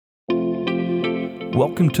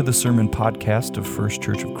Welcome to the Sermon Podcast of First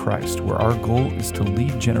Church of Christ, where our goal is to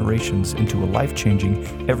lead generations into a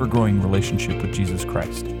life-changing, ever-growing relationship with Jesus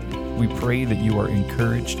Christ. We pray that you are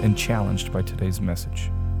encouraged and challenged by today's message.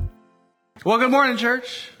 Well, good morning,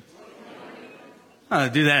 church. I'll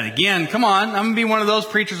do that again. Come on. I'm going to be one of those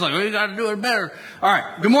preachers like, we got to do it better. All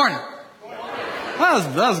right. Good morning.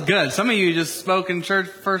 That was good. Some of you just spoke in church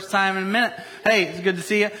first time in a minute. Hey, it's good to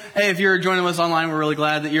see you. Hey, if you're joining us online, we're really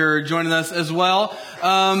glad that you're joining us as well.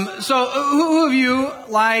 So who of you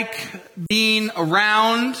like being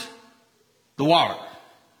around the water?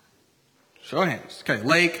 Show of hands. Okay,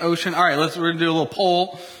 lake, ocean. All right, we're going to do a little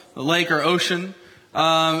poll. The lake or ocean.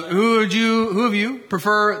 Who of you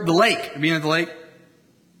prefer the lake? Being at the lake?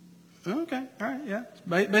 Okay, all right, yeah. It's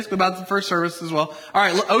basically about the first service as well. All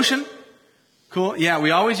right, ocean. Cool. Yeah,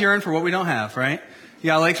 we always yearn for what we don't have, right? You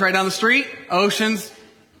got lakes right down the street, oceans,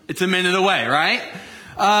 it's a minute away, right?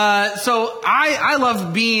 So I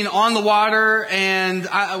love being on the water, and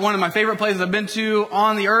one of my favorite places I've been to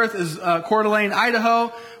on the earth is Coeur d'Alene,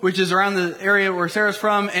 Idaho, which is around the area where Sarah's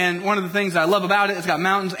from. And one of the things I love about it, it's got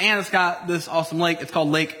mountains and it's got this awesome lake. It's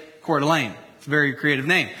called Lake Coeur d'Alene. It's a very creative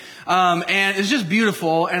name. And it's just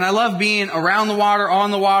beautiful. And I love being around the water,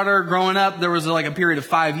 on the water. Growing up, there was a period of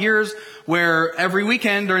 5 years where every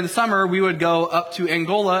weekend during the summer, we would go up to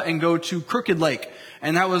Angola and go to Crooked Lake.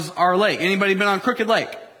 And that was our lake. Anybody been on Crooked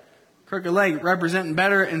Lake? Crooked Lake representing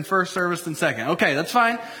better in first service than second. Okay, that's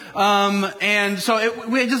fine. And so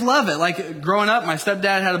we just love it. Like growing up, my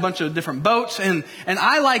stepdad had a bunch of different boats, and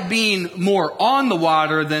I like being more on the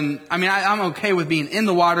water than, I'm okay with being in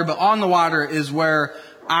the water, but on the water is where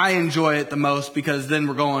I enjoy it the most, because then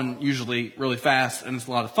we're going usually really fast and it's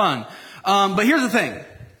a lot of fun. But here's the thing.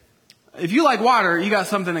 If you like water, you got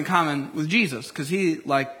something in common with Jesus, because he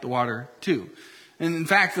liked the water too. And in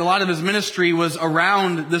fact, a lot of his ministry was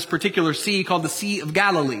around this particular sea called the Sea of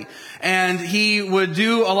Galilee. And he would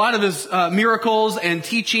do a lot of his miracles and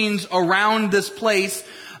teachings around this place.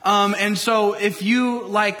 And so if you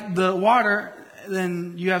like the water,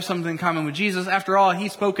 then you have something in common with Jesus. After all, he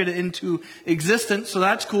spoke it into existence, so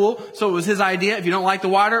that's cool. So it was his idea. If you don't like the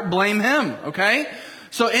water, blame him, okay?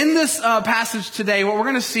 So in this passage today, what we're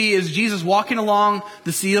going to see is Jesus walking along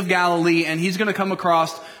the Sea of Galilee, and he's going to come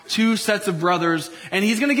across two sets of brothers, and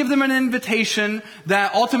he's going to give them an invitation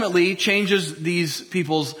that ultimately changes these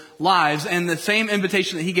people's lives. And the same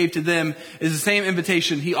invitation that he gave to them is the same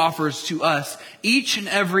invitation he offers to us each and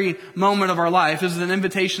every moment of our life. This is an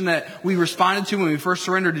invitation that we responded to when we first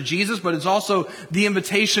surrendered to Jesus, but it's also the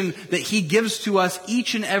invitation that he gives to us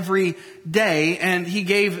each and every day. And he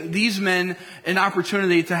gave these men an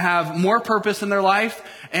opportunity to have more purpose in their life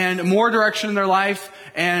and more direction in their life,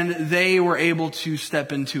 and they were able to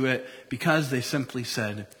step into it because they simply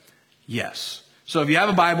said yes. So if you have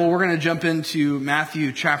a Bible, we're going to jump into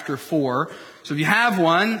Matthew chapter 4. So if you have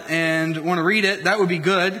one and want to read it, that would be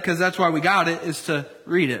good, because that's why we got it, is to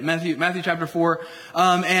read it. Matthew chapter 4.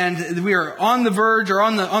 And we are on the verge, or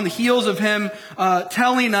on the heels of him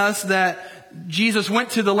telling us that Jesus went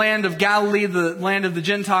to the land of Galilee, the land of the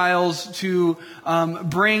Gentiles, to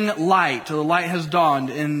bring light. The light has dawned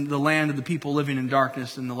in the land of the people living in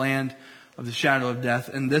darkness, in the land of the shadow of death.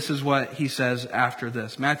 And this is what he says after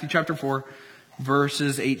this. Matthew chapter 4,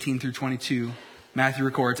 verses 18 through 22. Matthew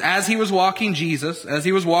records, as he was walking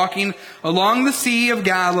along the Sea of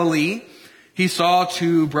Galilee, he saw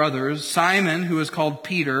two brothers, Simon, who is called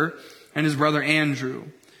Peter, and his brother Andrew.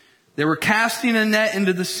 They were casting a net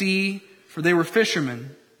into the sea, for they were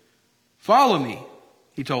fishermen. Follow me,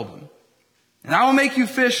 he told them, and I will make you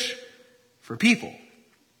fish for people.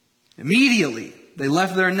 Immediately, they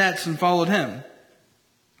left their nets and followed him.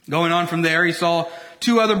 Going on from there, he saw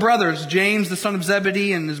two other brothers, James, the son of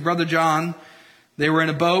Zebedee, and his brother John. They were in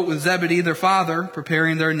a boat with Zebedee, their father,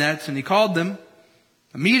 preparing their nets, and he called them.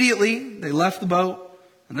 Immediately, they left the boat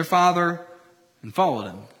and their father and followed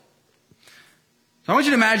him. So I want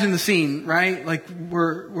you to imagine the scene, right? Like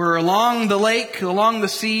we're along the lake, along the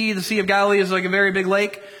sea. The Sea of Galilee is like a very big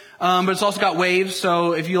lake, but it's also got waves.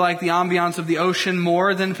 So if you like the ambiance of the ocean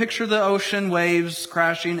more, then picture the ocean, waves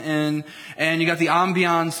crashing in, and you got the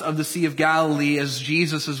ambiance of the Sea of Galilee as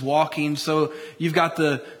Jesus is walking. So you've got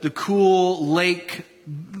the cool lake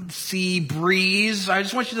sea breeze. I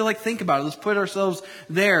just want you to think about it. Let's put ourselves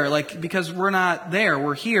there, because we're not there,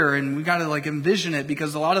 we're here, and we got to envision it,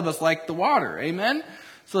 because a lot of us like the water. Amen.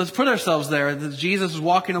 So let's put ourselves there. Jesus is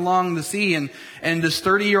walking along the sea, and this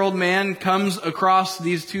 30-year-old man comes across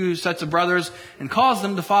these two sets of brothers and calls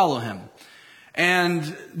them to follow him. And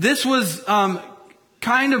this was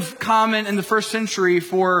kind of common in the first century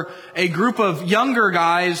for a group of younger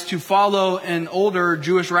guys to follow an older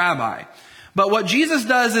Jewish rabbi. But what Jesus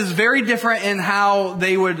does is very different in how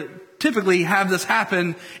they would typically have this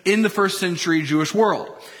happen in the first century Jewish world.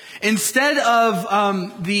 Instead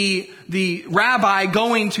of the rabbi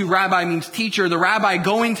going to, rabbi means teacher, the rabbi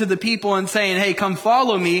going to the people and saying, hey, come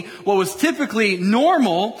follow me, what was typically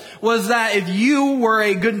normal was that if you were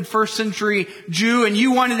a good first century Jew and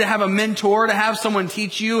you wanted to have a mentor, to have someone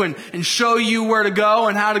teach you and show you where to go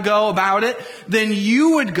and how to go about it, then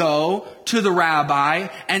you would go to the rabbi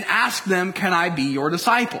and ask them, can I be your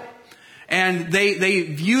disciple? And they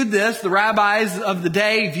viewed this, the rabbis of the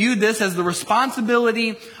day viewed this as the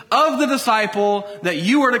responsibility of the disciple, that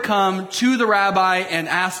you were to come to the rabbi and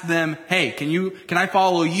ask them, hey, can I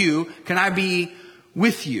follow you? Can I be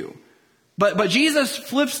with you? But Jesus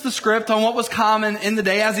flips the script on what was common in the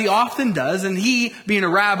day, as he often does. And he, being a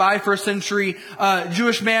rabbi, first century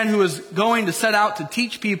Jewish man who was going to set out to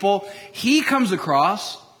teach people, he comes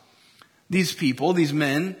across these people, these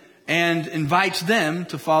men, and invites them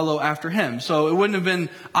to follow after him. So it wouldn't have been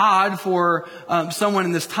odd for someone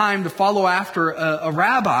in this time to follow after a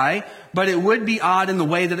rabbi, but it would be odd in the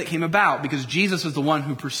way that it came about, because Jesus is the one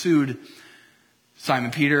who pursued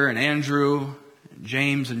Simon Peter and Andrew, and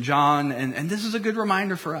James and John, and this is a good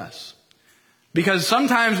reminder for us. Because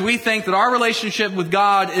sometimes we think that our relationship with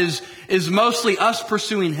God is mostly us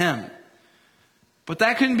pursuing him. But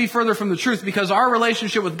that couldn't be further from the truth, because our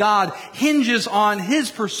relationship with God hinges on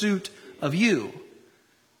his pursuit of you.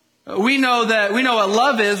 We know what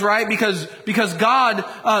love is, right? Because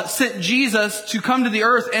God sent Jesus to come to the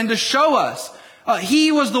earth and to show us.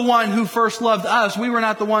 He was the one who first loved us. We were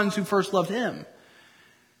not the ones who first loved him.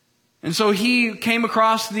 And so he came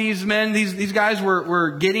across these men. These guys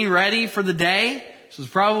were getting ready for the day. This was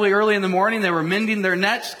probably early in the morning. They were mending their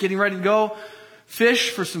nets, getting ready to go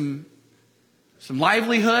fish for some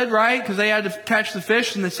livelihood, right? Because they had to catch the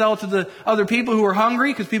fish and they sell it to the other people who were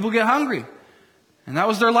hungry, because people get hungry. And that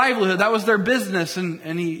was their livelihood. That was their business.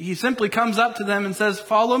 And he simply comes up to them and says,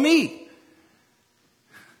 follow me.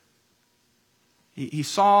 He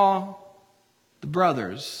saw the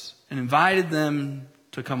brothers and invited them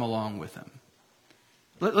to come along with him.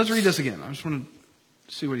 Let's read this again. I just want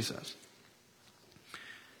to see what he says.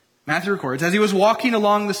 Matthew records, as he was walking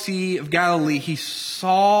along the Sea of Galilee, he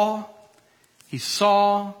saw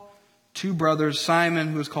two brothers, Simon,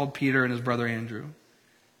 who was called Peter, and his brother Andrew.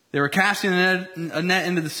 They were casting a net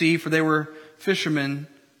into the sea, for they were fishermen.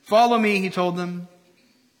 Follow me, he told them,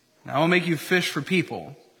 and I will make you fish for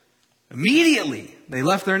people. Immediately, they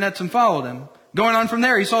left their nets and followed him. Going on from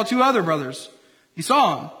there, he saw two other brothers. He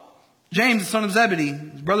saw them. James, the son of Zebedee,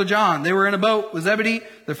 his brother John. They were in a boat with Zebedee,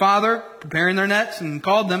 their father, preparing their nets, and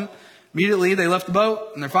called them. Immediately, they left the boat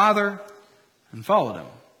and their father and followed him.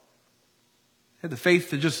 They had the faith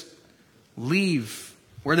to just leave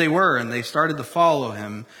where they were, and they started to follow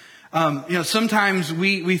him. Sometimes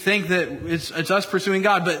we think that it's us pursuing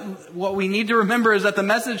God, but what we need to remember is that the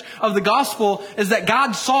message of the gospel is that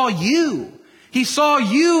God saw you. He saw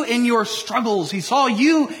you in your struggles. He saw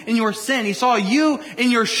you in your sin. He saw you in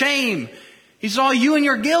your shame. He saw you in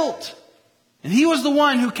your guilt. And he was the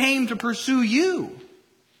one who came to pursue you.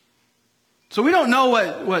 So we don't know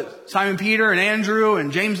what Simon Peter and Andrew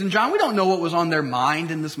and James and John, we don't know what was on their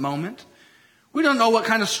mind in this moment. We don't know what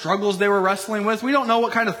kind of struggles they were wrestling with. We don't know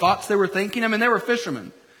what kind of thoughts they were thinking. I mean, they were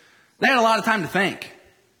fishermen. They had a lot of time to think.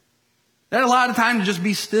 They had a lot of time to just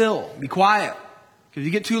be still, be quiet. Because if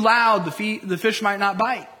you get too loud, the fish might not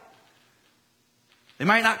bite. They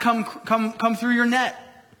might not come through your net.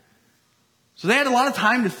 So they had a lot of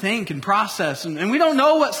time to think and process. And we don't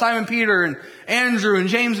know what Simon Peter and Andrew and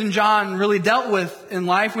James and John really dealt with in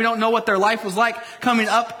life. We don't know what their life was like coming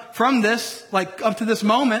up from this, like up to this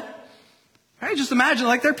moment. I just imagine,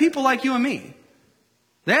 like, they're people like you and me.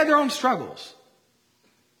 They had their own struggles.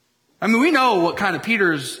 I mean, we know what kind of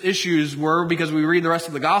Peter's issues were because we read the rest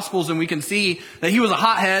of the Gospels and we can see that he was a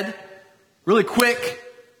hothead, really quick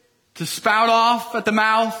to spout off at the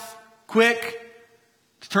mouth, quick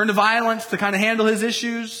to turn to violence, to kind of handle his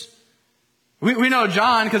issues. We know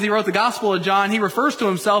John, because he wrote the Gospel of John, he refers to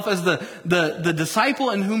himself as the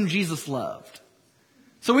disciple in whom Jesus loved.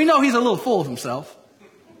 So we know he's a little full of himself.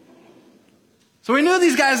 So we knew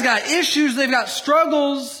these guys got issues, they've got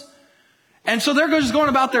struggles. And so they're just going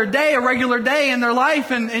about their day, a regular day in their life.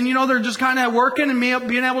 And they're just kind of working and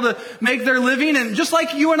being able to make their living. And just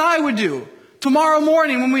like you and I would do tomorrow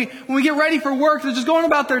morning when we get ready for work, they're just going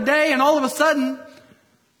about their day. And all of a sudden,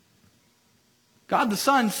 God the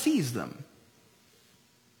Son sees them.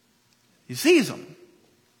 He sees them.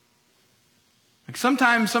 Like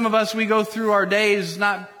sometimes some of us, we go through our days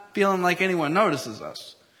not feeling like anyone notices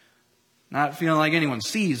us. not feeling like anyone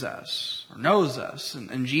sees us or knows us.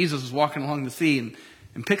 And Jesus is walking along the sea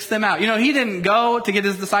and picks them out. He didn't go to get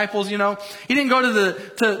his disciples, He didn't go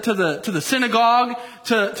to the synagogue,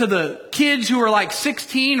 to the kids who were like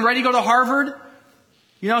 16, ready to go to Harvard.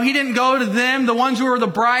 He didn't go to them, the ones who were the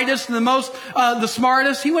brightest and the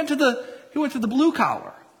smartest. He went to the blue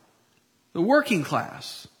collar, the working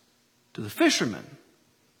class, to the fishermen.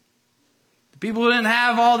 The people who didn't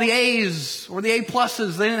have all the A's or the A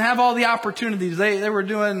pluses. They didn't have all the opportunities. They were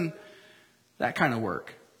doing that kind of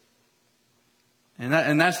work.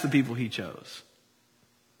 And that's the people he chose.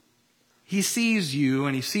 He sees you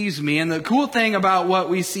and he sees me. And the cool thing about what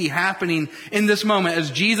we see happening in this moment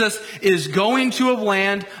as Jesus is going to a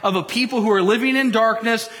land of a people who are living in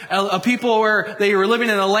darkness, a people where they were living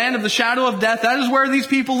in a land of the shadow of death. That is where these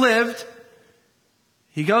people lived.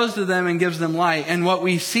 He goes to them and gives them light. And what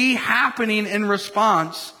we see happening in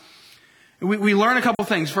response, we learn a couple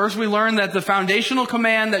things. First, we learn that the foundational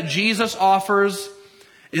command that Jesus offers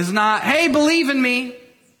is not, hey, believe in me.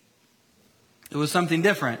 It was something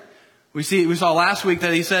different. We saw last week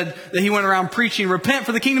that he said that he went around preaching, repent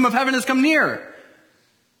for the kingdom of heaven has come near.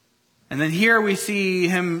 And then here we see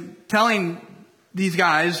him telling these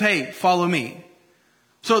guys, hey, follow me.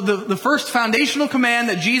 So the first foundational command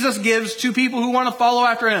that Jesus gives to people who want to follow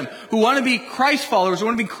after him, who want to be Christ followers, who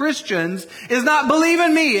want to be Christians, is not believe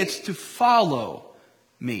in me, it's to follow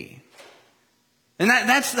me. And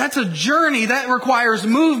that's a journey that requires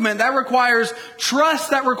movement, that requires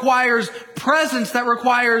trust, that requires presence, that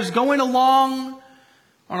requires going along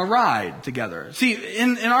on a ride together. See,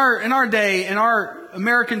 in our day, in our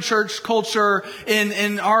American church culture,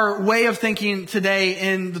 in our way of thinking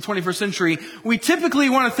today in the 21st century, we typically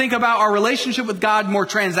want to think about our relationship with God more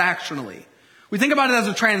transactionally. We think about it as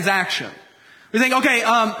a transaction. We think, okay,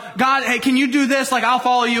 God, hey, can you do this? Like, I'll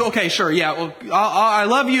follow you. Okay, sure, yeah. Well, I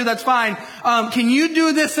love you. That's fine. Can you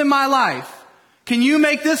do this in my life? Can you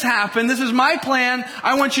make this happen? This is my plan.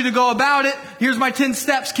 I want you to go about it. Here's my 10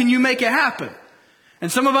 steps. Can you make it happen? And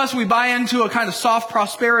some of us, we buy into a kind of soft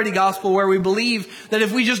prosperity gospel where we believe that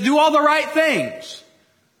if we just do all the right things,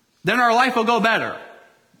 then our life will go better.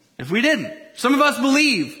 If we didn't. Some of us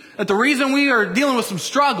believe that the reason we are dealing with some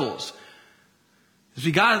struggles is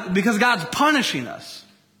because God's punishing us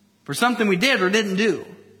for something we did or didn't do.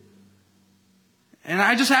 And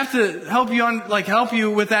I just have to help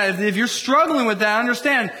you with that. If you're struggling with that,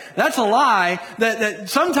 understand that's a lie. That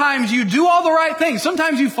sometimes you do all the right things.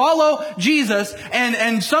 Sometimes you follow Jesus,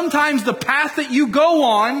 and sometimes the path that you go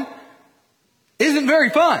on isn't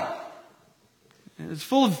very fun. It's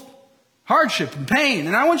full of hardship and pain.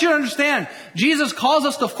 And I want you to understand, Jesus calls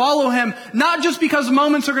us to follow him, not just because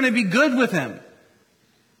moments are going to be good with him,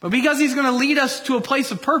 but because he's going to lead us to a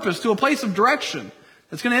place of purpose, to a place of direction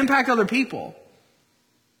that's going to impact other people.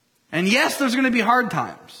 And yes, there's going to be hard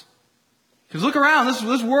times. Because look around,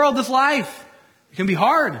 this world, this life, it can be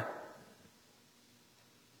hard.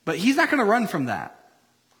 But he's not going to run from that.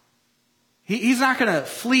 He's not going to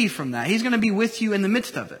flee from that. He's going to be with you in the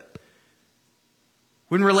midst of it.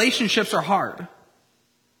 When relationships are hard.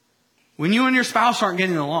 When you and your spouse aren't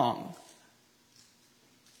getting along.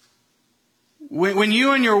 When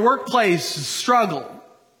you and your workplace struggle,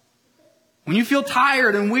 when you feel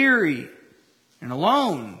tired and weary and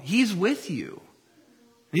alone, he's with you.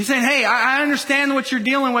 He's saying, hey, I understand what you're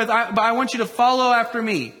dealing with, but I want you to follow after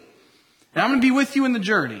me. And I'm going to be with you in the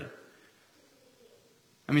journey.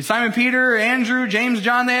 I mean, Simon Peter, Andrew, James,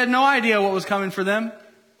 John, they had no idea what was coming for them.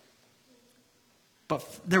 But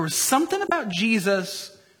there was something about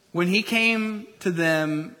Jesus when he came to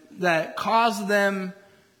them that caused them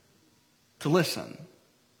to listen.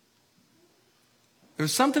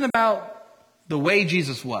 There's something about the way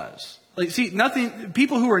Jesus was. Like, see,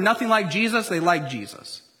 people who are nothing like Jesus, they like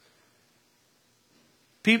Jesus.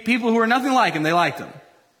 People who are nothing like him, they liked him.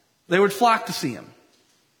 They would flock to see him.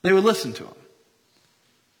 They would listen to him.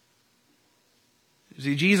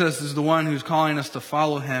 See, Jesus is the one who's calling us to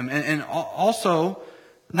follow him. And also,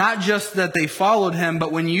 not just that they followed him,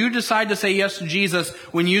 but when you decide to say yes to Jesus,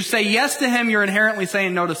 when you say yes to him, you're inherently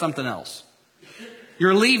saying no to something else.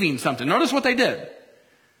 You're leaving something. Notice what they did.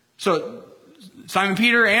 So, Simon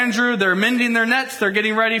Peter, Andrew, they're mending their nets. They're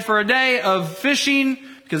getting ready for a day of fishing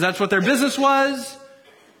because that's what their business was.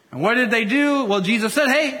 And what did they do? Well, Jesus said,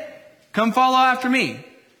 hey, come follow after me.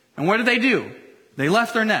 And what did they do? They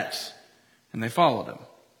left their nets and they followed him.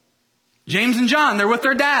 James and John, they're with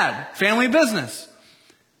their dad, family business.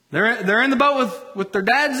 They're in the boat with their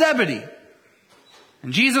dad Zebedee.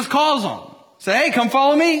 And Jesus calls them. Say, hey, come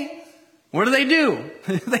follow me. What do?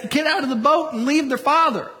 They get out of the boat and leave their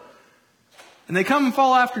father. and they come and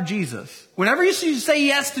follow after Jesus. Whenever you say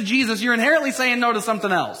yes to Jesus, you're inherently saying no to something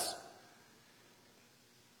else.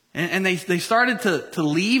 And they started to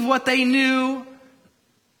leave what they knew,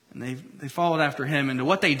 and they followed after him into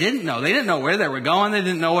what they didn't know. They didn't know where they were going. They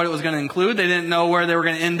didn't know what it was going to include. They didn't know where they were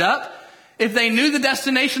going to end up. If they knew the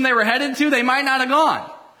destination they were headed to, they might not have gone.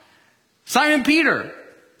 Simon Peter,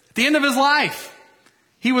 at the end of his life,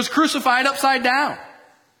 he was crucified upside down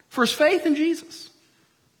for his faith in Jesus.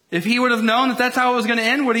 If he would have known that that's how it was going to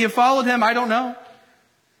end, would he have followed him? I don't know.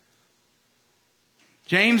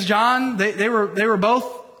 James, John, they were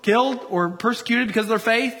both killed or persecuted because of their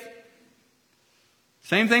faith.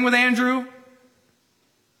 Same thing with Andrew.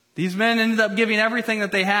 These men ended up giving everything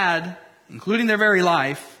that they had, including their very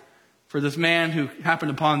life, for this man who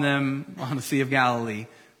happened upon them on the Sea of Galilee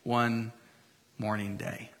one morning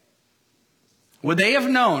day. Would they have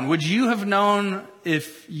known? Would you have known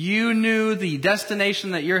if you knew the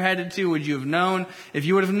destination that you're headed to? Would you have known? If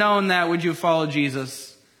you would have known that, would you have followed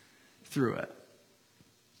Jesus through it?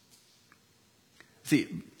 See,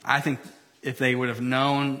 I think if they would have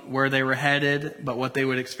known where they were headed, but what they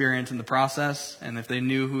would experience in the process, and if they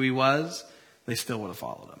knew who he was, they still would have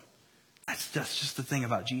followed him. That's just the thing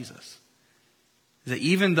about Jesus. Is that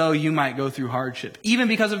even though you might go through hardship, even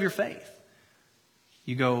because of your faith,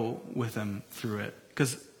 you go with him through it.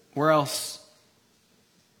 Because where else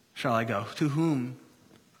shall I go? To whom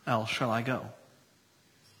else shall I go?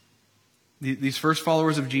 These first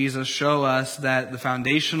followers of Jesus show us that the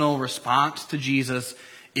foundational response to Jesus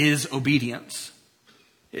is obedience.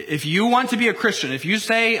 If you want to be a Christian, if you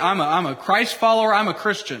say, I'm a Christ follower, I'm a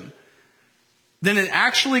Christian, then it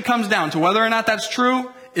actually comes down to whether or not that's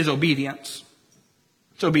true is obedience.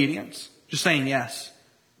 It's obedience. Just saying yes.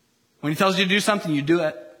 When he tells you to do something, you do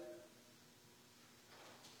it.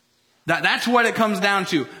 That's what it comes down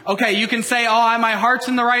to. Okay, you can say, my heart's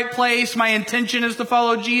in the right place, my intention is to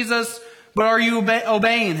follow Jesus, but are you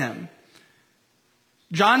obeying him?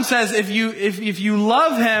 John says if you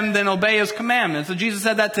love him, then obey his commandments. So Jesus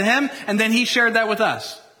said that to him, and then he shared that with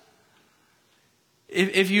us.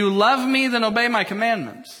 If you love me, then obey my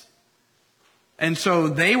commandments. And so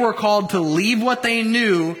they were called to leave what they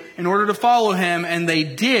knew in order to follow him, and they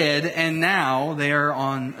did, and now they are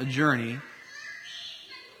on a journey.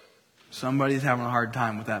 Somebody's having a hard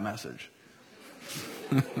time with that message.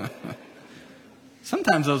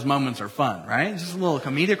 Sometimes those moments are fun, right? Just a little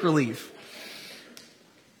comedic relief.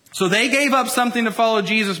 So they gave up something to follow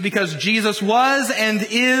Jesus because Jesus was and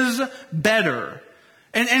is better.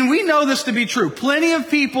 And we know this to be true. Plenty of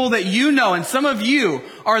people that you know, and some of you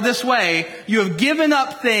are this way, you have given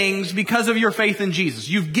up things because of your faith in Jesus.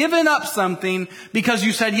 You've given up something because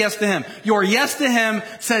you said yes to him. Your yes to him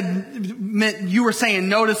meant you were saying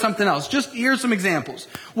no to something else. Just here's some examples.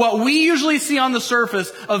 What we usually see on the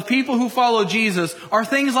surface of people who follow Jesus are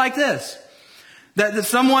things like this. That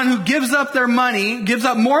someone who gives up their money, gives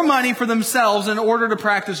up more money for themselves in order to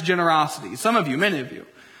practice generosity. Some of you, many of you.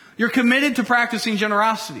 You're committed to practicing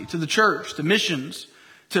generosity to the church, to missions,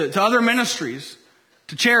 to other ministries,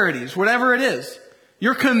 to charities, whatever it is.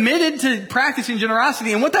 You're committed to practicing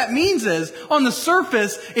generosity. And what that means is, on the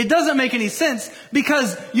surface, it doesn't make any sense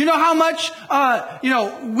because you know how much,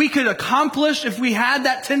 we could accomplish if we had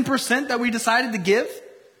that 10% that we decided to give?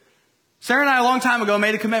 Sarah and I a long time ago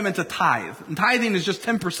made a commitment to tithe. And tithing is just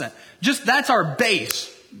 10%. That's our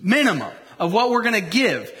base, minimum of what we're going to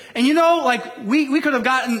give. And we could have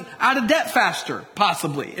gotten out of debt faster,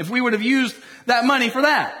 possibly, if we would have used that money for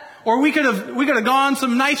that. Or we could have gone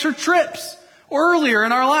some nicer trips earlier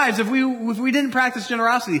in our lives if we didn't practice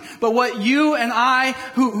generosity. But what you and I,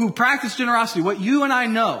 who practice generosity, what you and I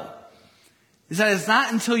know is that it's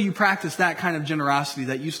not until you practice that kind of generosity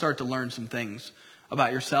that you start to learn some things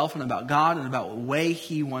about yourself and about God and about the way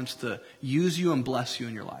he wants to use you and bless you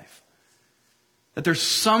in your life. That there's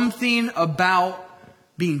something about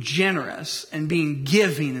being generous and being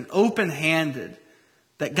giving and open-handed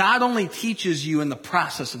that God only teaches you in the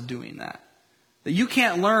process of doing that. That you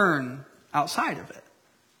can't learn outside of it.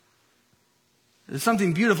 There's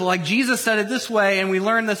something beautiful. Like Jesus said it this way, and we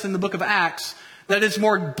learn this in the book of Acts, that it's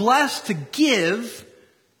more blessed to give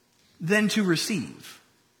than to receive.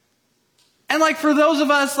 And for those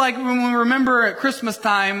of us, when we remember at Christmas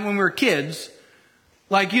time when we were kids,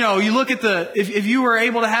 you look at if you were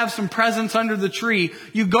able to have some presents under the tree,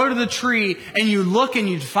 you go to the tree and you look and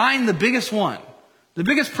you find the biggest one. The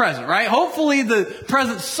biggest present, right? Hopefully the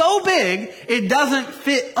present's so big, it doesn't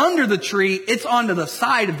fit under the tree, it's onto the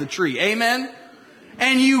side of the tree. Amen?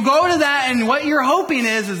 And you go to that and what you're hoping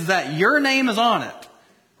is that your name is on it.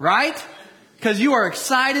 Right? Because you are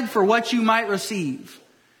excited for what you might receive.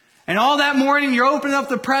 And all that morning you're opening up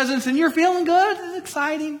the presents and you're feeling good. It's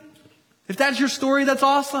exciting. If that's your story, that's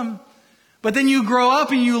awesome. But then you grow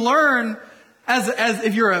up and you learn as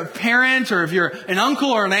if you're a parent or if you're an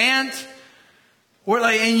uncle or an aunt,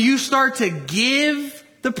 and you start to give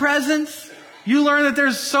the presents, you learn that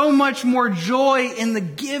there's so much more joy in the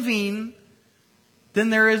giving than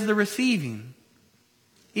there is the receiving.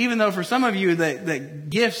 Even though for some of you that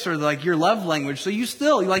gifts are like your love language, so you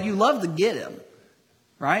still, you love to get them,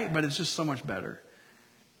 right? But it's just so much better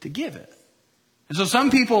to give it. And so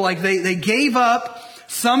some people, they gave up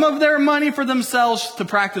some of their money for themselves to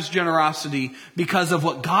practice generosity because of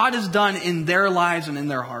what God has done in their lives and in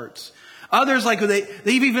their hearts. Others,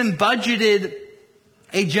 they've even budgeted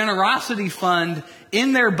a generosity fund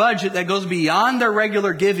in their budget that goes beyond their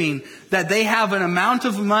regular giving, that they have an amount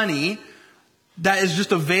of money that is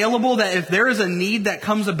just available, that if there is a need that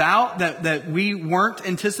comes about that we weren't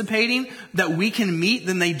anticipating, that we can meet,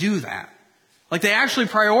 then they do that. They actually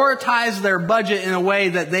prioritize their budget in a way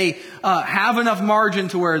that they have enough margin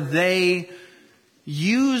to where they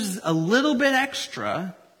use a little bit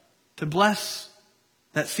extra to bless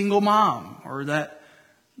that single mom or that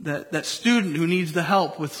student who needs the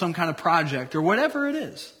help with some kind of project or whatever it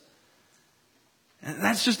is. And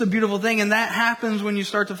that's just a beautiful thing. And that happens when you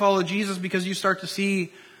start to follow Jesus, because you start to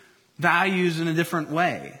see values in a different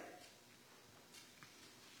way.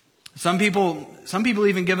 Some people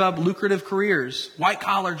even give up lucrative careers, white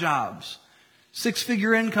collar jobs,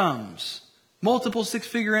 six-figure incomes, multiple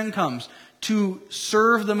six-figure incomes to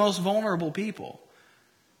serve the most vulnerable people.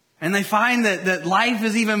 And they find that life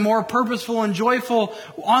is even more purposeful and joyful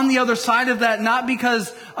on the other side of that, not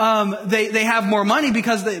because they have more money,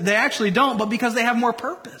 because they actually don't, but because they have more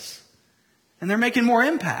purpose. And they're making more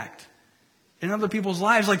impact in other people's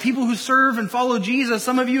lives. Like people who serve and follow Jesus,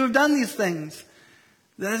 some of you have done these things.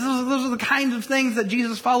 Those are the kinds of things that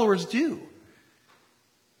Jesus followers do.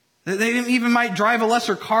 They even might drive a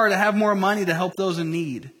lesser car to have more money to help those in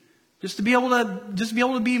need. Just to be able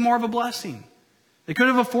to be more of a blessing. They could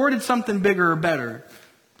have afforded something bigger or better,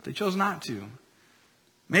 but they chose not to.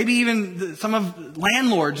 Maybe even some of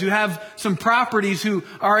landlords who have some properties who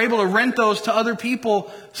are able to rent those to other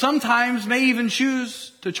people sometimes may even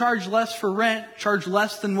choose to charge less for rent, charge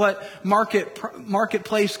less than what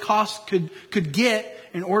marketplace costs could get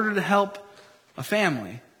in order to help a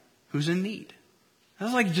family who's in need.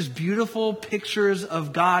 That's just beautiful pictures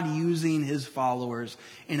of God using His followers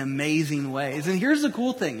in amazing ways. And here's the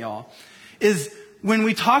cool thing, y'all, is when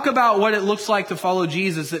we talk about what it looks like to follow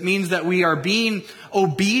Jesus, it means that we are being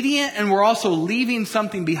obedient and we're also leaving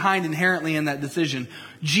something behind inherently in that decision.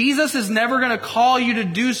 Jesus is never going to call you to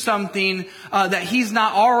do something that He's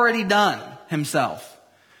not already done Himself.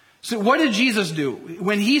 So what did Jesus do?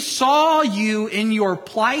 When He saw you in your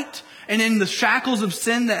plight and in the shackles of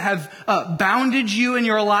sin that have bounded you in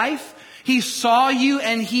your life, He saw you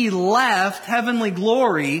and He left heavenly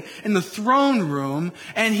glory in the throne room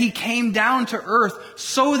and He came down to earth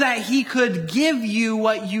so that He could give you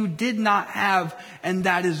what you did not have, and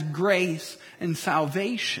that is grace and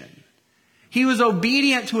salvation. He was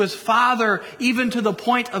obedient to His Father even to the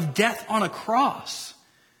point of death on a cross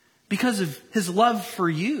because of His love for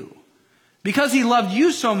you. Because He loved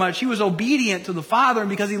you so much, He was obedient to the Father, and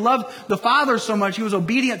because He loved the Father so much, He was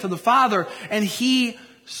obedient to the Father, and He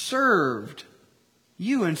served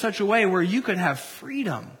you in such a way where you could have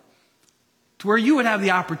freedom, to where you would have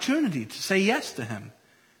the opportunity to say yes to Him.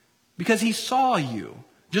 Because He saw you,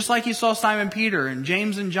 just like He saw Simon Peter and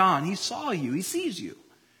James and John. He saw you. He sees you.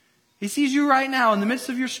 He sees you right now in the midst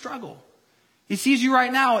of your struggle. He sees you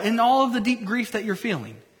right now in all of the deep grief that you're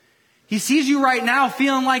feeling. He sees you right now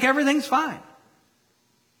feeling like everything's fine.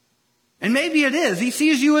 And maybe it is. He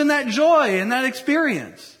sees you in that joy and that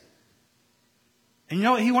experience. And you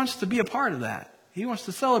know what? He wants to be a part of that. He wants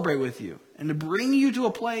to celebrate with you and to bring you to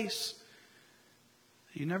a place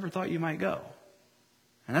that you never thought you might go.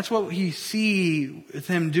 And that's what we see with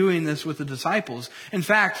Him doing this with the disciples. In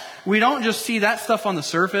fact, we don't just see that stuff on the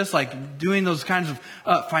surface, like doing those kinds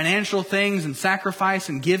of financial things and sacrifice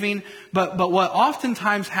and giving. But what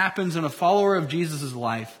oftentimes happens in a follower of Jesus'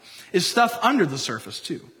 life is stuff under the surface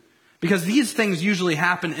too. Because these things usually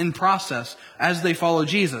happen in process as they follow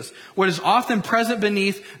Jesus. What is often present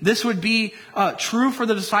beneath, this would be true for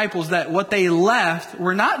the disciples, that what they left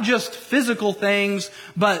were not just physical things,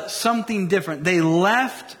 but something different. They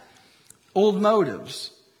left old motives.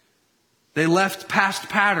 They left past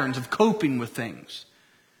patterns of coping with things.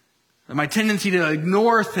 My tendency to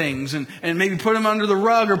ignore things and maybe put them under the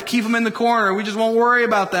rug or keep them in the corner. We just won't worry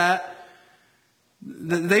about that.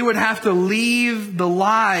 They would have to leave the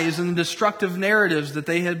lies and the destructive narratives that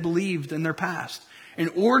they had believed in their past. in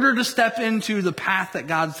order to step into the path that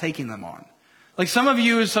God's taking them on. Like some of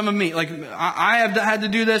you, some of me, like I have had to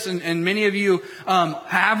do this, and many of you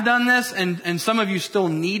have done this, and some of you still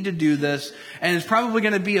need to do this. And it's probably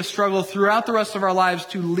going to be a struggle throughout the rest of our lives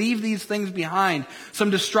to leave these things behind, some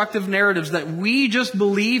destructive narratives that we just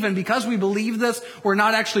believe, and because we believe this, we're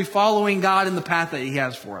not actually following God in the path that He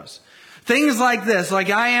has for us. Things like this,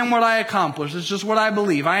 like I am what I accomplish. It's just what I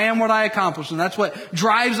believe. I am what I accomplish. And that's what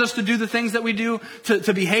drives us to do the things that we do,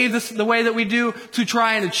 to behave the way that we do, to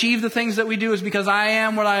try and achieve the things that we do, is because I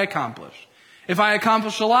am what I accomplish. If I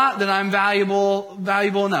accomplish a lot, then I'm valuable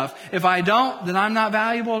enough. If I don't, then I'm not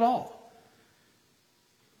valuable at all.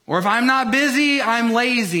 Or if I'm not busy, I'm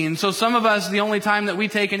lazy. And so some of us, the only time that we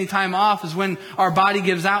take any time off is when our body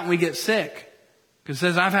gives out and we get sick. Because it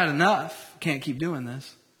says, I've had enough. Can't keep doing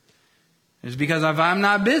this. It's because if I'm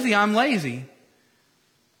not busy, I'm lazy.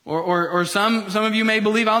 Or some of you may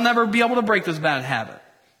believe I'll never be able to break this bad habit.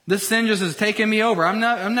 This sin just has taken me over. I'm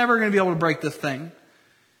never going to be able to break this thing.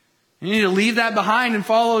 You need to leave that behind and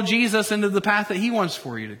follow Jesus into the path that He wants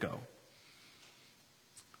for you to go.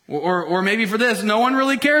 Or maybe for this, no one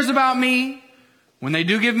really cares about me. When they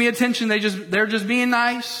do give me attention, they're just being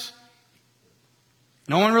nice.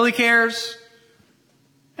 No one really cares.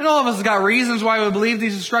 And all of us have got reasons why we believe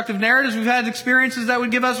these destructive narratives. We've had experiences that would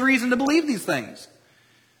give us reason to believe these things.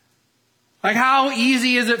 Like, how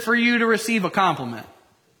easy is it for you to receive a compliment?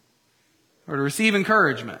 Or to receive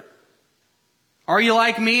encouragement? Are you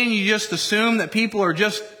like me and you just assume that people are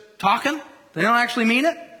just talking? They don't actually mean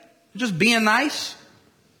it? They're just being nice?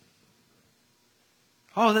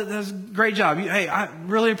 Oh, that's a great job. Hey, I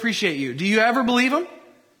really appreciate you. Do you ever believe them?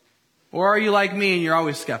 Or are you like me and you're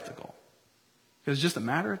always skeptical? Because it's just a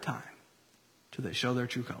matter of time till they show their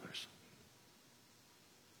true colors.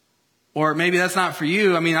 Or maybe that's not for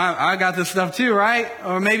you. I mean, I got this stuff too, right?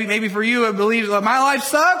 Or maybe for you it believes my life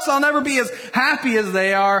sucks. I'll never be as happy as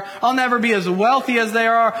they are. I'll never be as wealthy as they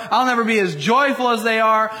are. I'll never be as joyful as they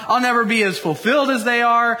are. I'll never be as fulfilled as they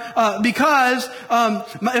are. Because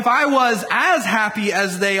if I was as happy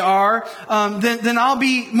as they are, then I'll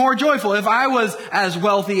be more joyful. If I was as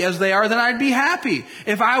wealthy as they are, then I'd be happy.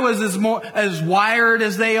 If I was as wired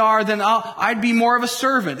as they are, then I'd be more of a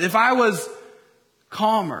servant. If I was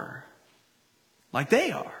calmer like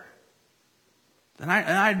they are, then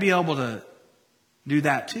I'd be able to do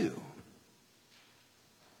that too.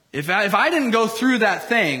 If I didn't go through that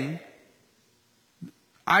thing,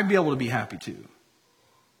 I'd be able to be happy too.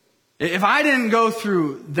 If I didn't go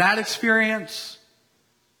through that experience,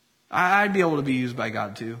 I'd be able to be used by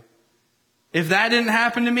God too. If that didn't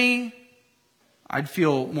happen to me, I'd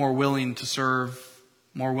feel more willing to serve,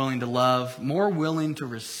 more willing to love, more willing to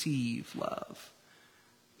receive love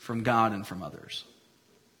from God and from others.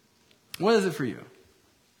 What is it for you?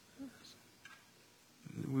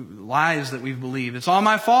 Lies that we've believed. It's all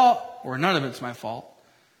my fault, or none of it's my fault.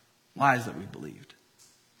 Lies that we've believed.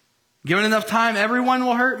 Given enough time, everyone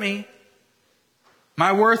will hurt me.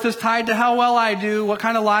 My worth is tied to how well I do. What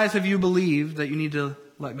kind of lies have you believed that you need to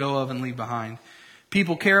let go of and leave behind?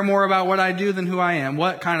 People care more about what I do than who I am.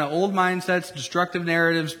 What kind of old mindsets, destructive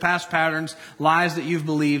narratives, past patterns, lies that you've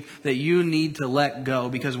believed that you need to let go?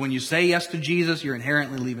 Because when you say yes to Jesus, you're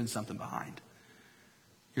inherently leaving something behind.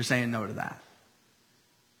 You're saying no to that.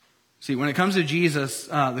 See, when it comes to Jesus,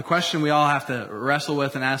 the question we all have to wrestle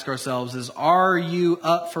with and ask ourselves is, are you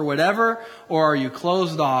up for whatever, or are you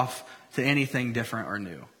closed off to anything different or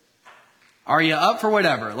new? Are you up for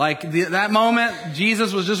whatever? Like that moment,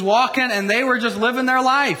 Jesus was just walking and they were just living their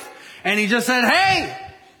life. And He just said,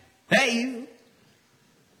 hey,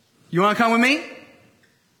 you want to come with me?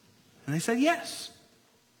 And they said, yes.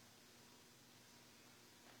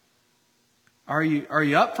 Are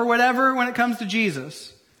you up for whatever when it comes to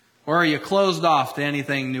Jesus? Or are you closed off to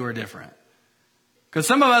anything new or different? Because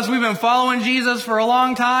some of us, we've been following Jesus for a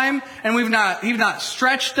long time, and He's not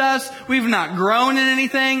stretched us, we've not grown in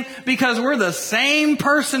anything, because we're the same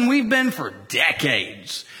person we've been for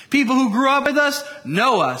decades. People who grew up with us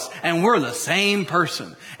know us, and we're the same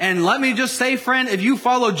person. And let me just say, friend, if you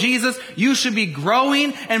follow Jesus, you should be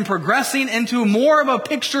growing and progressing into more of a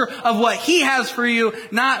picture of what He has for you,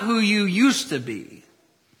 not who you used to be.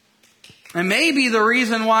 And maybe the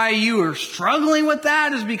reason why you are struggling with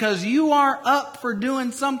that is because you aren't up for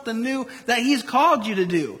doing something new that He's called you to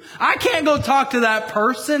do. I can't go talk to that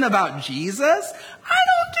person about Jesus. I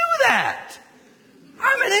don't do that.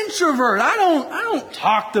 I'm an introvert. I don't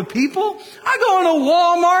talk to people. I go into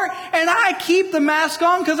Walmart and I keep the mask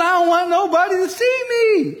on because I don't want nobody to see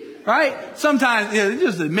me. Right? Sometimes,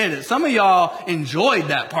 just admit it. Some of y'all enjoyed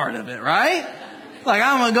that part of it, right? Like,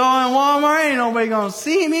 I'm going to go in Walmart. Ain't nobody going to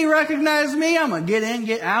see me, recognize me. I'm going to get in,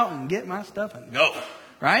 get out, and get my stuff and go.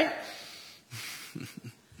 Right?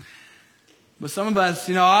 But some of us,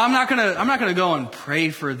 I'm not gonna go and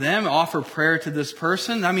pray for them, offer prayer to this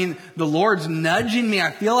person. I mean, the Lord's nudging me.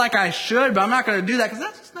 I feel like I should, but I'm not gonna do that because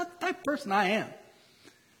that's just not the type of person I am.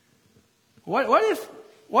 What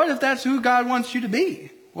if that's who God wants you to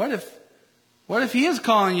be? What if He is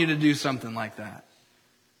calling you to do something like that?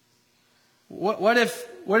 What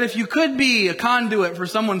if you could be a conduit for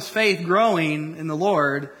someone's faith growing in the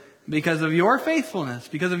Lord because of your faithfulness,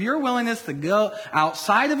 because of your willingness to go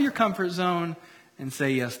outside of your comfort zone and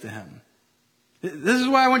say yes to Him? This is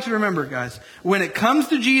why I want you to remember, guys. When it comes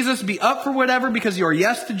to Jesus, be up for whatever, because your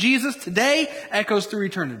yes to Jesus today echoes through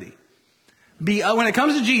eternity. When it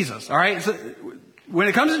comes to Jesus, all right? So, when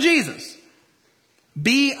it comes to Jesus,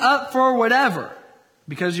 be up for whatever,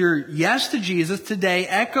 because your yes to Jesus today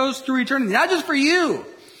echoes through eternity. Not just for you,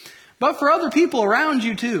 but for other people around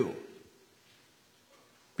you too.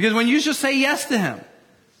 Because when you just say yes to Him,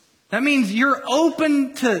 that means you're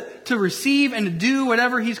open to receive and to do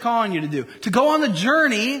whatever He's calling you to do. To go on the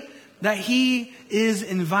journey that He is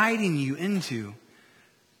inviting you into.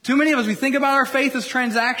 Too many of us, we think about our faith as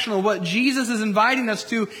transactional. What Jesus is inviting us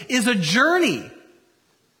to is a journey.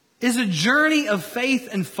 Is a journey of faith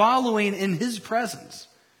and following in His presence.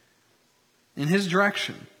 In His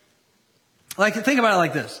direction. Like, think about it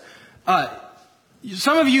like this.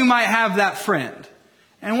 Some of you might have that friend.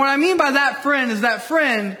 And what I mean by that friend is that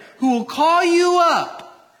friend who will call you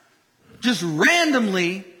up just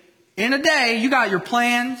randomly in a day. You got your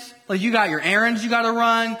plans, like you got your errands you got to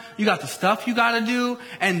run, you got the stuff you got to do,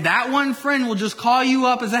 and that one friend will just call you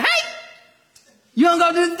up and say, "Hey, you want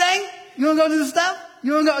to go do the thing? You want to go do the stuff?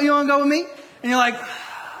 You want to go with me?" And you're like,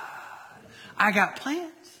 "I got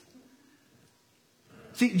plans."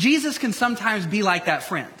 See, Jesus can sometimes be like that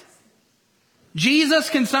friend. Jesus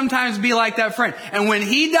can sometimes be like that friend. And when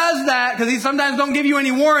He does that, because He sometimes don't give you any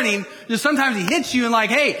warning, just sometimes He hits you and like,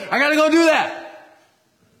 "Hey, I got to go do that."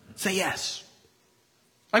 Say yes.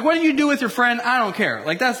 Like, what do you do with your friend? I don't care.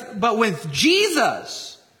 But with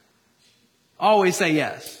Jesus, always say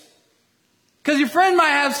yes. Because your friend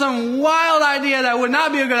might have some wild idea that would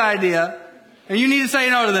not be a good idea, and you need to say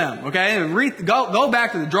no to them, okay? And go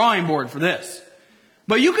back to the drawing board for this.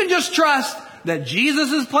 But you can just trust that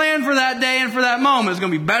Jesus' plan for that day and for that moment is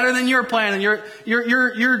going to be better than your plan and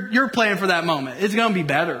your plan for that moment. It's going to be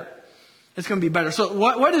better. It's going to be better. So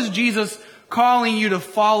what is Jesus calling you to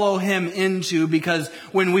follow Him into? Because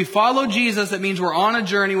when we follow Jesus, it means we're on a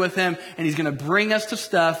journey with Him, and He's going to bring us to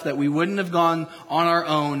stuff that we wouldn't have gone on our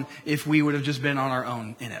own if we would have just been on our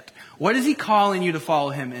own in it. What is He calling you to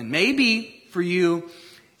follow Him in? Maybe for you,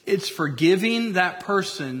 it's forgiving that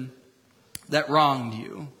person that wronged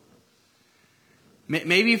you.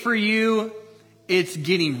 Maybe for you, it's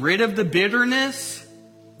getting rid of the bitterness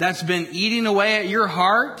that's been eating away at your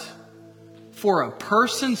heart for a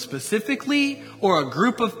person specifically, or a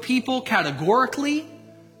group of people categorically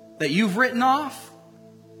that you've written off.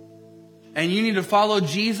 And you need to follow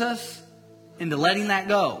Jesus into letting that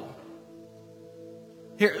go.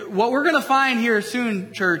 Here, what we're going to find here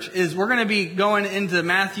soon, church, is we're going to be going into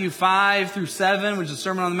Matthew 5 through 7, which is the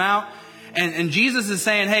Sermon on the Mount. And Jesus is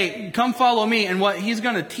saying, "Hey, come follow me." And what He's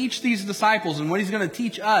going to teach these disciples and what He's going to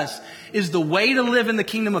teach us is the way to live in the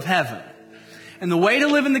kingdom of heaven. And the way to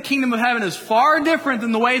live in the kingdom of heaven is far different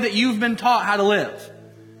than the way that you've been taught how to live.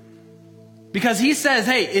 Because He says,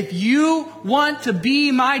 "Hey, if you want to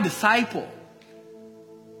be my disciple,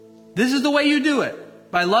 this is the way you do it.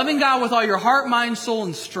 By loving God with all your heart, mind, soul,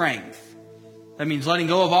 and strength." That means letting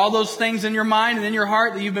go of all those things in your mind and in your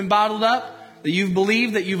heart that you've been bottled up, that you've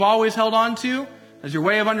believed, that you've always held on to as your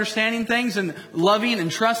way of understanding things, and loving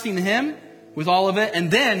and trusting Him with all of it.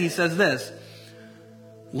 And then He says this: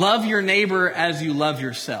 love your neighbor as you love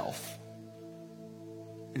yourself.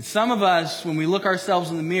 And some of us, when we look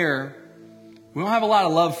ourselves in the mirror, we don't have a lot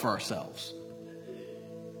of love for ourselves.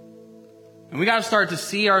 And we got to start to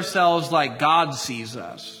see ourselves like God sees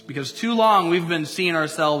us. Because too long we've been seeing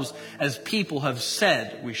ourselves as people have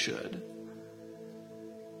said we should.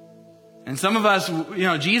 And some of us,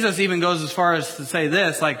 Jesus even goes as far as to say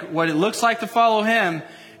this, like what it looks like to follow Him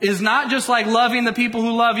is not just like loving the people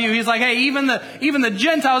who love you. He's like, "Hey, even the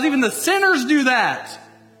Gentiles, even the sinners do that.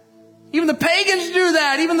 Even the pagans do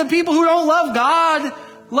that. Even the people who don't love God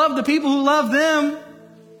love the people who love them."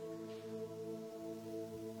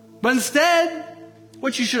 But instead,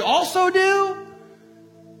 what you should also do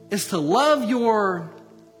is to love your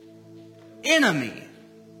enemy.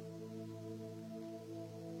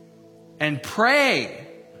 And pray.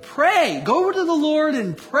 Go to the Lord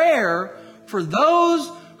in prayer for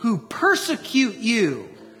those who persecute you.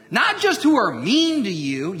 Not just who are mean to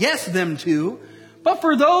you, yes, them too, but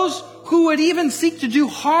for those who would even seek to do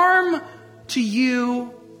harm to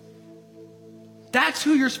you. That's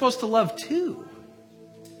who you're supposed to love too.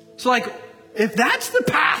 So if that's the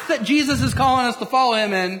path that Jesus is calling us to follow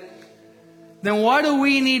him in, then what do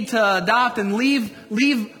we need to adopt and leave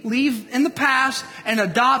in the past and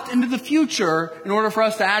adopt into the future in order for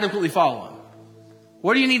us to adequately follow him?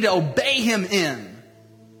 What do you need to obey him in?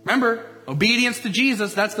 Remember, obedience to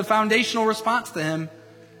Jesus, that's the foundational response to him.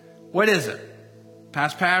 What is it?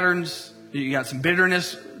 Past patterns? You got some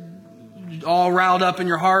bitterness all riled up in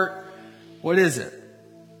your heart? What is it?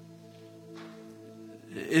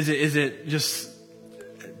 Is it just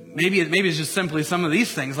maybe it's just simply some of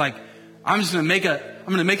these things, like I'm going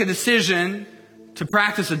to make a decision to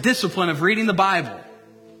practice a discipline of reading the Bible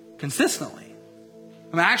consistently.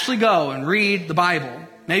 I'm going to actually go and read the Bible.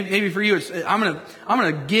 Maybe for you, I'm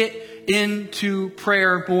going to get into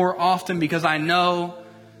prayer more often because I know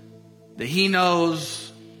that he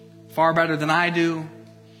knows far better than I do.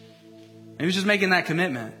 Maybe it's just making that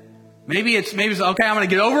commitment. Maybe it's okay, I'm going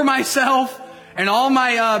to get over myself and all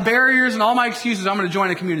my barriers and all my excuses. I'm going to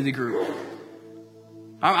join a community group.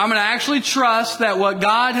 I'm going to actually trust that what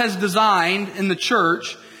God has designed in the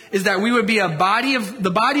church is that we would be the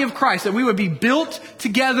body of Christ, that we would be built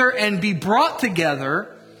together and be brought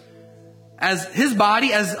together as his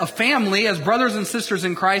body, as a family, as brothers and sisters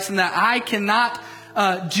in Christ, and that I cannot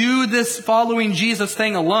do this following Jesus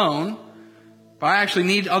thing alone, but I actually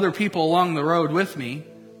need other people along the road with me.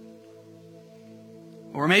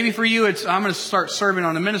 Or maybe for you, I'm going to start serving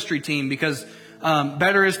on a ministry team because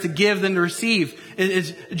better is to give than to receive.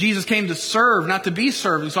 Jesus came to serve, not to be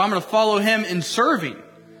served. And so I'm going to follow him in serving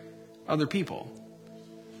other people.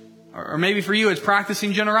 Or maybe for you, it's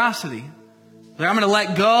practicing generosity. Like I'm going to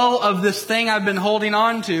let go of this thing I've been holding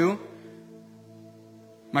on to,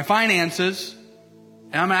 my finances,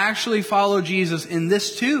 and I'm going to actually follow Jesus in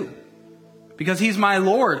this too. Because he's my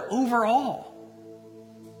Lord over all.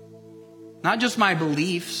 Not just my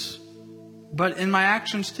beliefs, but in my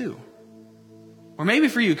actions too. Or maybe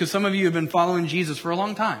for you, because some of you have been following Jesus for a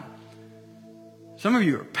long time. Some of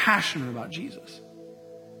you are passionate about Jesus.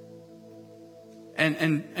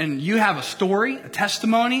 And you have a story, a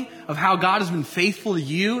testimony of how God has been faithful to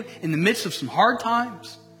you in the midst of some hard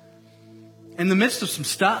times. In the midst of some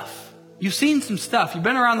stuff. You've seen some stuff. You've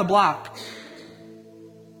been around the block.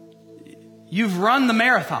 You've run the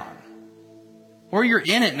marathon. Or you're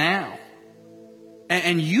in it now.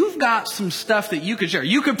 And you've got some stuff that you could share.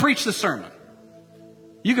 You could preach the sermon.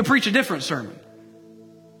 You could preach a different sermon.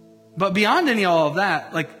 But beyond all of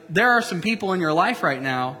that, there are some people in your life right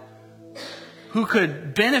now who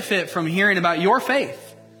could benefit from hearing about your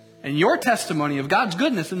faith and your testimony of God's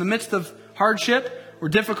goodness in the midst of hardship or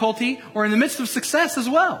difficulty or in the midst of success as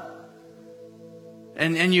well.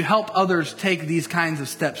 And you help others take these kinds of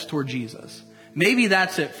steps toward Jesus. Maybe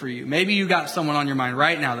that's it for you. Maybe you got someone on your mind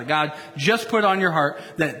right now that God just put on your heart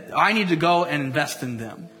that I need to go and invest in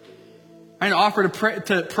them. I need to offer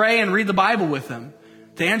to pray and read the Bible with them,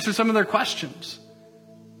 to answer some of their questions,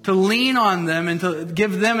 to lean on them and to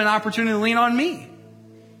give them an opportunity to lean on me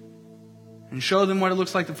and show them what it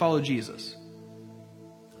looks like to follow Jesus.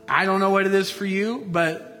 I don't know what it is for you,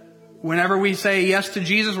 but whenever we say yes to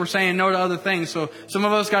Jesus, we're saying no to other things. So some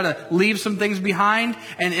of us got to leave some things behind.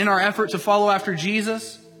 And in our effort to follow after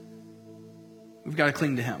Jesus, we've got to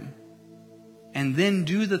cling to him. And then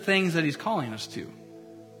do the things that he's calling us to.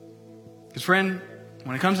 Because friend,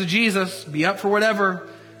 when it comes to Jesus, be up for whatever.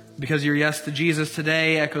 Because your yes to Jesus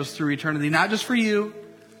today echoes through eternity. Not just for you,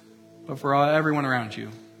 but for everyone around you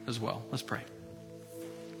as well. Let's pray.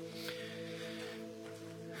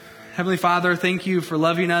 Heavenly Father, thank you for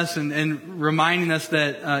loving us and reminding us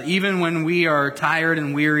that even when we are tired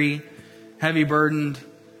and weary, heavy burdened,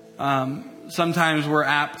 sometimes we're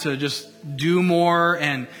apt to just do more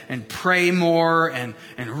and pray more and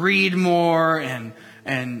read more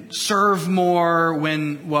and serve more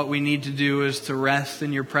when what we need to do is to rest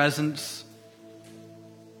in your presence.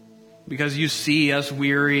 Because you see us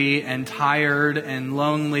weary and tired and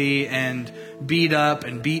lonely and beat up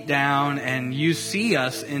and beat down, and you see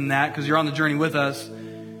us in that because you're on the journey with us,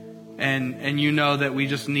 and you know that we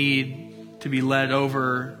just need to be led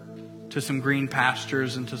over to some green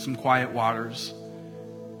pastures and to some quiet waters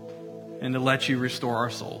and to let you restore our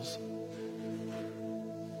souls.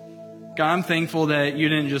 God, I'm thankful that you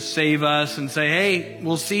didn't just save us and say, hey,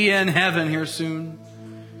 we'll see you in heaven here soon.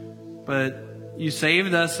 But you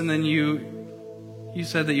saved us, and then you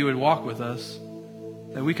said that you would walk with us,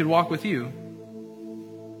 that we could walk with you.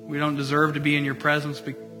 We don't deserve to be in your presence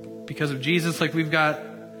because of Jesus, like we've got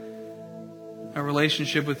a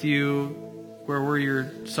relationship with you where we're your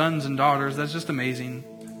sons and daughters. That's just amazing.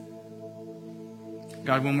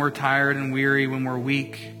 God, when we're tired and weary, when we're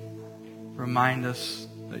weak, remind us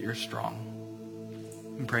that you're strong.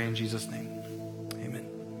 And pray in Jesus' name. Amen.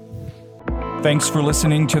 Thanks for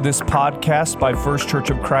listening to this podcast by First Church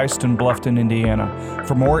of Christ in Bluffton, Indiana.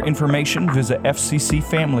 For more information, visit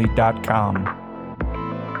fccfamily.com.